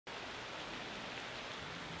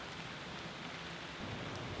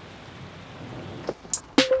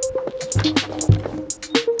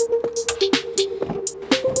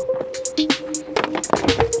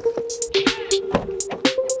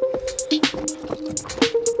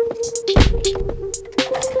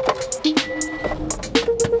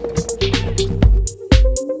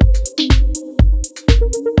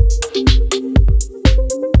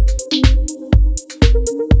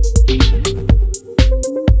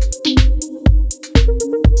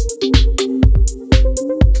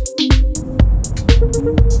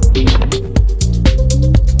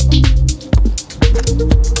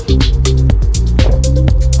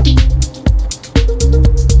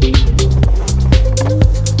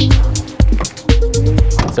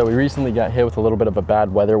recently got hit with a little bit of a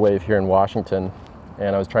bad weather wave here in Washington,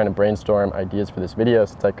 and I was trying to brainstorm ideas for this video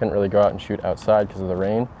since I couldn't really go out and shoot outside because of the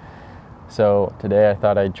rain. So today I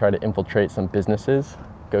thought I'd try to infiltrate some businesses,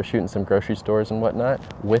 go shoot in some grocery stores and whatnot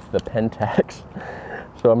with the Pentax.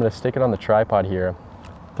 So I'm gonna stick it on the tripod here,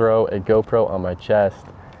 throw a GoPro on my chest,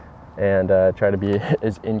 and try to be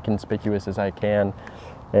as inconspicuous as I can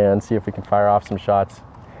and see if we can fire off some shots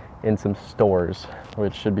in some stores,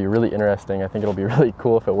 which should be really interesting. I think it'll be really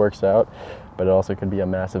cool if it works out, but it also could be a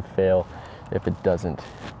massive fail if it doesn't.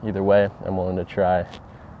 Either way, I'm willing to try.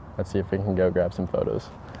 Let's see if we can go grab some photos.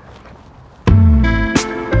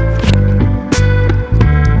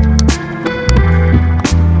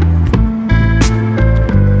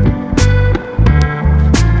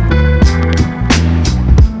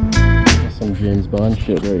 Some James Bond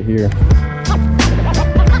shit right here.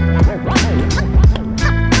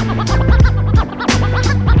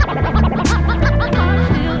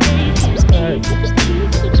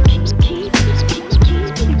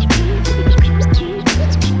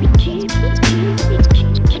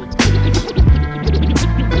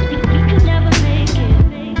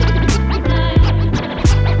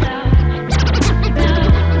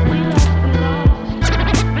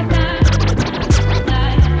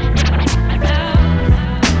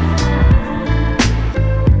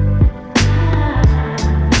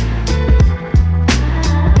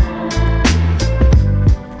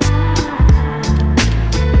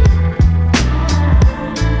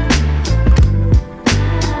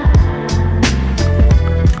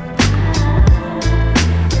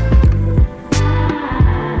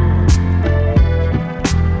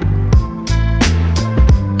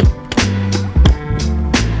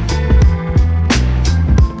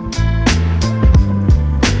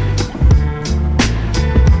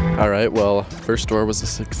 Alright, well, first store was a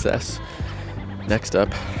success. Next up,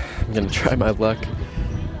 I'm gonna try my luck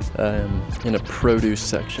in a produce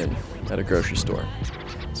section at a grocery store.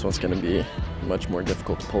 This one's gonna be much more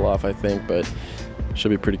difficult to pull off, I think, but should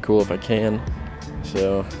be pretty cool if I can.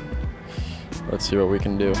 So, let's see what we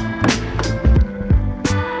can do.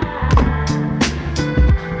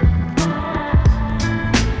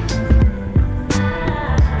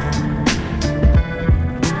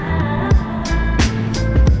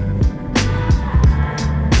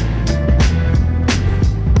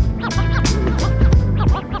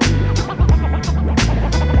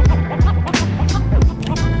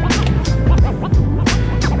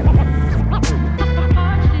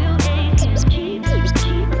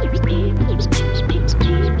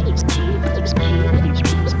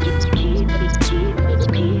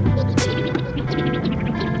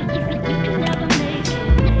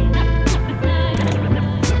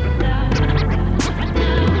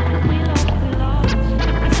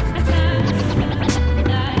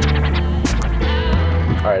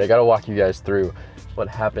 Alright, I gotta walk you guys through what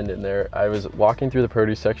happened in there. I was walking through the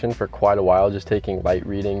produce section for quite a while, just taking light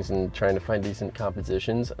readings and trying to find decent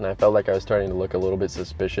compositions, and I felt like I was starting to look a little bit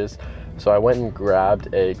suspicious. So I went and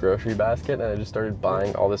grabbed a grocery basket and I just started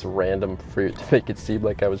buying all this random fruit to make it seem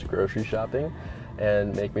like I was grocery shopping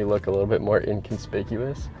and make me look a little bit more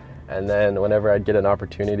inconspicuous. And then whenever I'd get an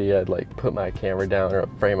opportunity, I'd like put my camera down or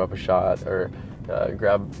frame up a shot or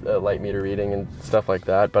grab a light meter reading and stuff like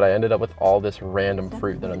that. But I ended up with all this random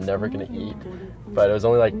fruit that I'm never gonna eat. But it was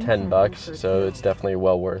only like 10 bucks, so it's definitely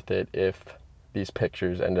well worth it if these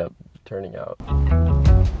pictures end up turning out.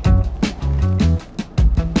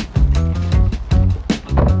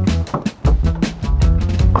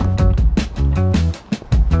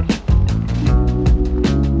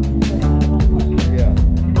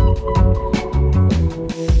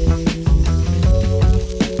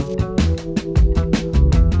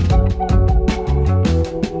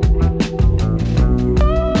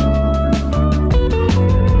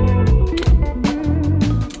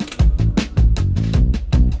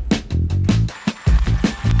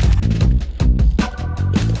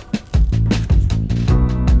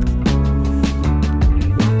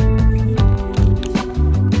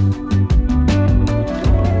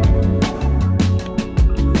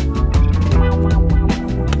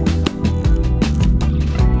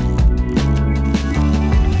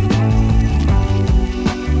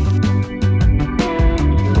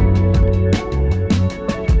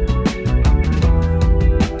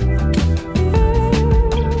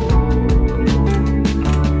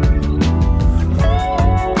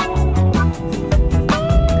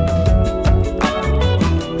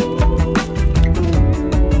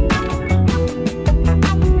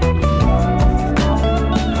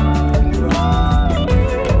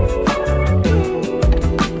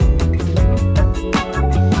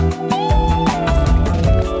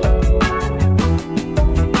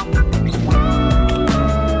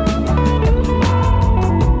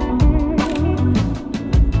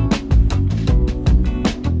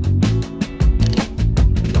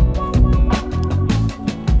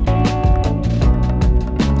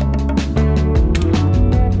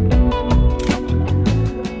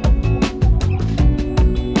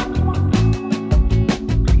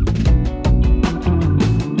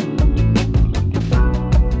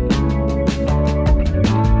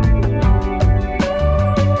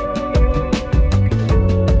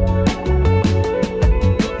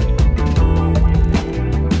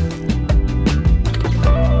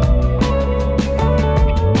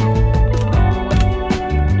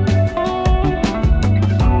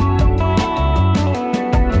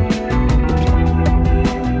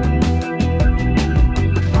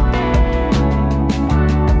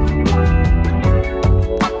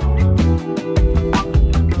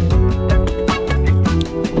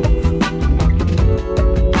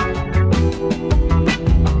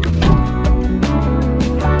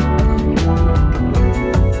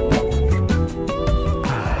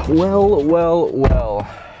 Well.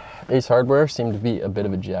 Ace Hardware seemed to be a bit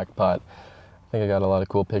of a jackpot. I think I got a lot of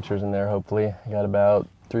cool pictures in there, hopefully. I got about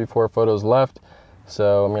 3-4 photos left.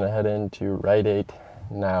 So I'm gonna head into Rite Aid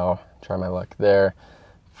now, try my luck there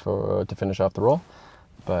to finish off the roll.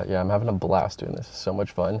 But yeah, I'm having a blast doing this. It's so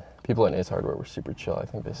much fun. People at Ace Hardware were super chill. I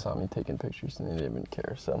think they saw me taking pictures and they didn't even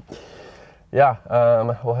care. So yeah,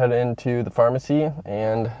 we'll head into the pharmacy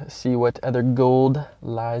and see what other gold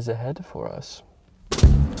lies ahead for us.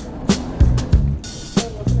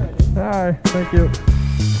 Hi, thank you.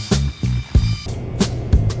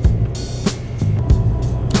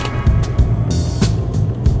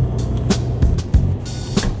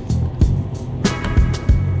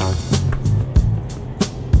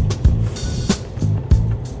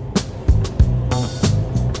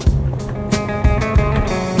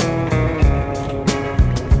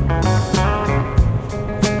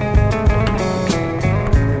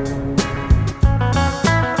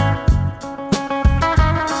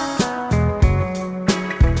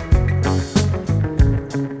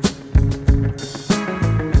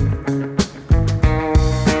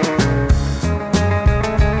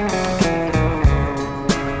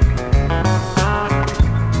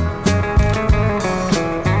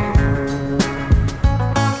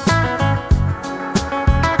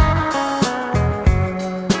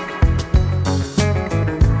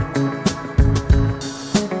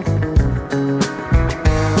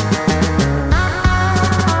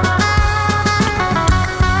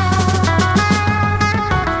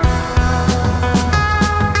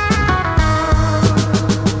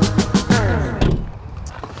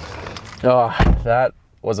 Oh, that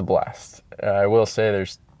was a blast. I will say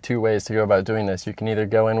there's two ways to go about doing this. You can either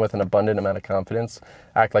go in with an abundant amount of confidence,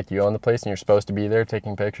 act like you own the place and you're supposed to be there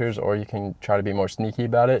taking pictures, or you can try to be more sneaky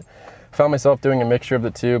about it. I found myself doing a mixture of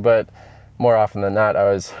the two, but more often than not, I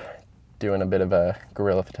was doing a bit of a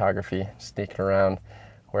guerrilla photography, sneaking around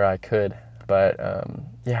where I could. But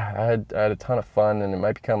yeah, I had a ton of fun, and it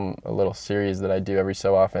might become a little series that I do every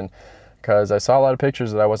so often, because I saw a lot of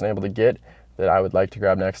pictures that I wasn't able to get that I would like to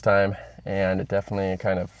grab next time, and it definitely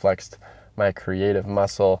kind of flexed my creative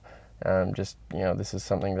muscle. Just, you know, this is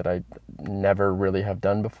something that I never really have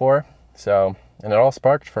done before. So, and it all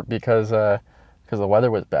sparked because the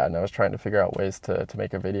weather was bad, and I was trying to figure out ways to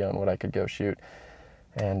make a video and what I could go shoot.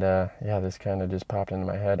 And yeah, this kind of just popped into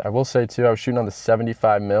my head. I will say too, I was shooting on the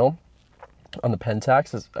 75 mil on the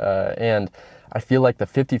Pentax, and I feel like the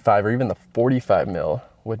 55 or even the 45 mil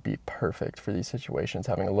would be perfect for these situations,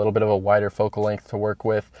 having a little bit of a wider focal length to work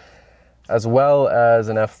with, as well as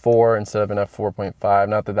an f4 instead of an f4.5.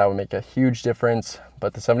 Not that that would make a huge difference,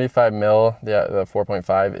 but the 75 mil, the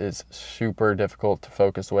 4.5 is super difficult to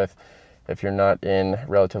focus with if you're not in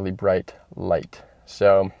relatively bright light.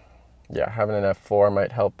 So yeah, having an f4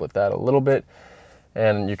 might help with that a little bit,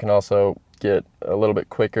 and you can also get a little bit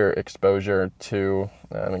quicker exposure to,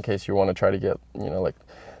 in case you want to try to get, you know, like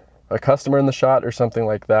a customer in the shot or something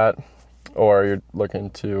like that, or you're looking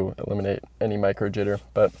to eliminate any micro jitter.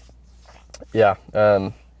 But yeah,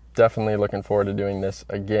 definitely looking forward to doing this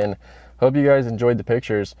again. Hope you guys enjoyed the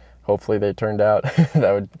pictures. Hopefully they turned out.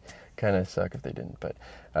 That would kind of suck if they didn't, but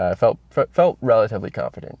I felt relatively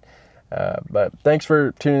confident. But thanks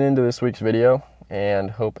for tuning into this week's video,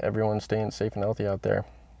 and hope everyone's staying safe and healthy out there.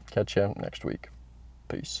 Catch you next week.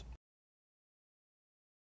 Peace.